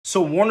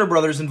So Warner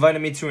Brothers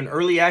invited me to an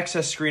early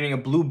access screening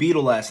of Blue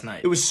Beetle last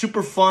night. It was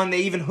super fun.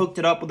 They even hooked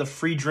it up with a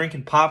free drink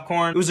and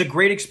popcorn. It was a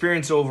great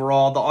experience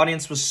overall. The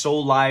audience was so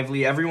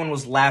lively. Everyone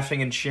was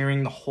laughing and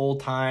cheering the whole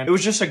time. It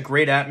was just a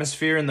great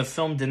atmosphere, and the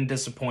film didn't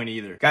disappoint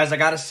either. Guys, I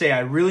gotta say, I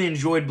really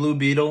enjoyed Blue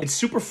Beetle. It's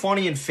super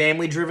funny and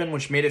family driven,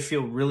 which made it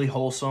feel really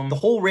wholesome. The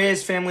whole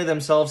Reyes family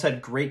themselves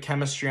had great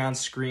chemistry on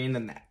screen,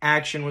 and the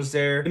action was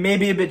there. It may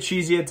be a bit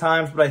cheesy at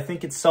times, but I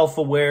think it's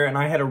self-aware, and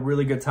I had a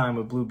really good time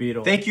with Blue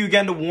Beetle. Thank you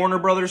again to Warner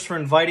Brothers for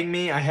inviting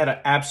me. I had an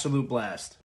absolute blast.